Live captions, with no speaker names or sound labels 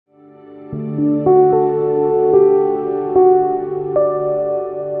Hello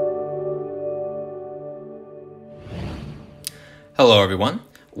everyone,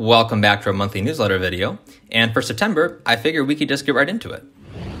 welcome back to our monthly newsletter video, and for September, I figured we could just get right into it.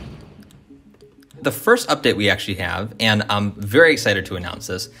 The first update we actually have, and I'm very excited to announce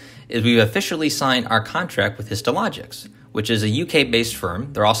this, is we've officially signed our contract with Histologix, which is a UK-based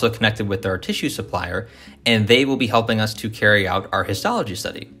firm. They're also connected with our tissue supplier, and they will be helping us to carry out our histology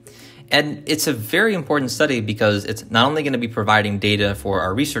study. And it's a very important study because it's not only going to be providing data for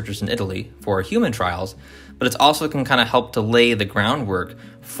our researchers in Italy for human trials, but it's also can kind of help to lay the groundwork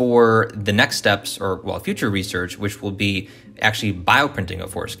for the next steps or, well, future research, which will be actually bioprinting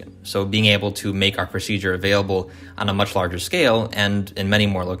of foreskin. So being able to make our procedure available on a much larger scale and in many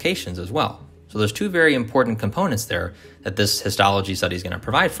more locations as well. So there's two very important components there that this histology study is going to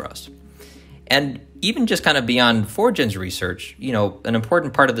provide for us. And even just kind of beyond Foregen's research, you know, an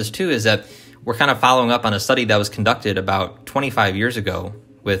important part of this too is that we're kind of following up on a study that was conducted about 25 years ago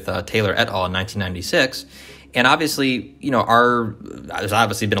with Taylor et al. In 1996. And obviously, you know, there's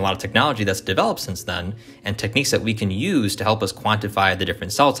obviously been a lot of technology that's developed since then and techniques that we can use to help us quantify the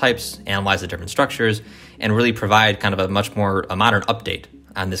different cell types, analyze the different structures, and really provide kind of a much more modern update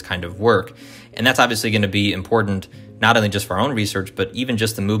on this kind of work. And that's obviously going to be important, not only just for our own research, but even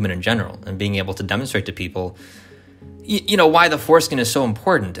just the movement in general and being able to demonstrate to people, you know, why the foreskin is so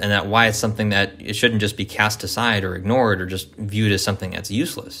important and that why it's something that it shouldn't just be cast aside or ignored or just viewed as something that's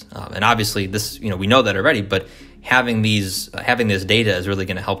useless. And obviously this, you know, we know that already, but having this data is really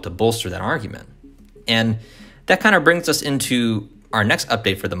going to help to bolster that argument. And that kind of brings us into our next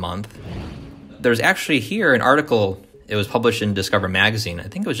update for the month. There's actually here an article. It was published in Discover magazine. I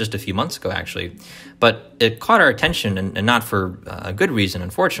think it was just a few months ago, actually. But it caught our attention, and not for a good reason,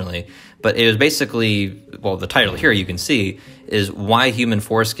 unfortunately. But it was basically, well, the title here you can see is Why Human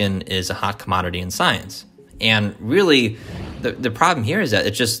Foreskin is a Hot Commodity in Science. And really, the problem here is that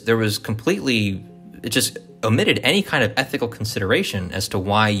it just omitted any kind of ethical consideration as to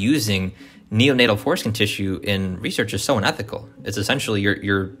why using neonatal foreskin tissue in research is so unethical. It's essentially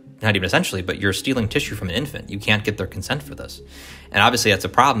you're not even essentially, but you're stealing tissue from an infant. You can't get their consent for this. And obviously that's a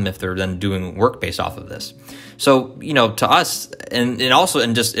problem if they're then doing work based off of this. So, you know, to us, and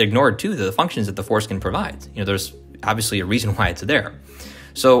just ignored too, the functions that the foreskin provides. You know, there's obviously a reason why it's there.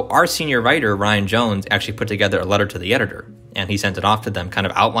 So our senior writer, Ryan Jones, actually put together a letter to the editor, and he sent it off to them kind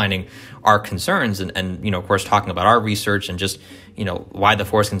of outlining our concerns and you know, of course, talking about our research and just, you know, why the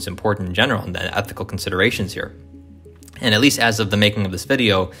foreskin is important in general and the ethical considerations here. And at least as of the making of this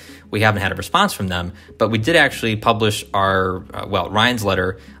video, we haven't had a response from them, but we did actually publish our, Ryan's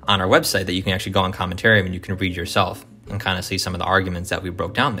letter on our website that you can actually go on Commentarium and you can read yourself and kind of see some of the arguments that we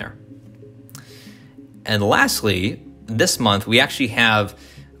broke down there. And lastly, this month, we actually have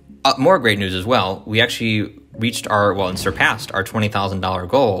more great news as well. We actually reached and surpassed our $20,000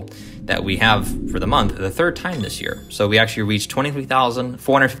 goal that we have for the month the third time this year. So we actually reached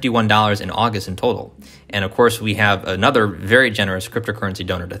 $23,451 in August in total. And of course, we have another very generous cryptocurrency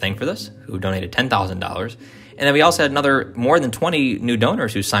donor to thank for this, who donated $10,000. And then we also had more than 20 new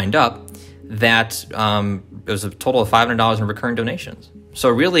donors who signed up. That it was a total of $500 in recurring donations. So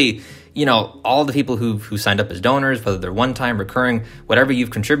really, you know, all the people who signed up as donors, whether they're one-time, recurring, whatever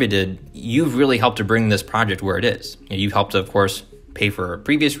you've contributed, you've really helped to bring this project where it is. You know, you've helped to, of course, pay for our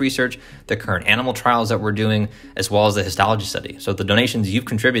previous research, the current animal trials that we're doing, as well as the histology study. So the donations you've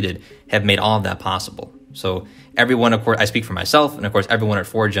contributed have made all of that possible. So everyone, of course, I speak for myself, and of course, everyone at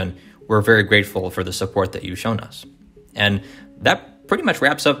Foregen, we're very grateful for the support that you've shown us. And that pretty much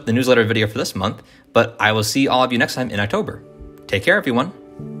wraps up the newsletter video for this month, but I will see all of you next time in October. Take care, everyone.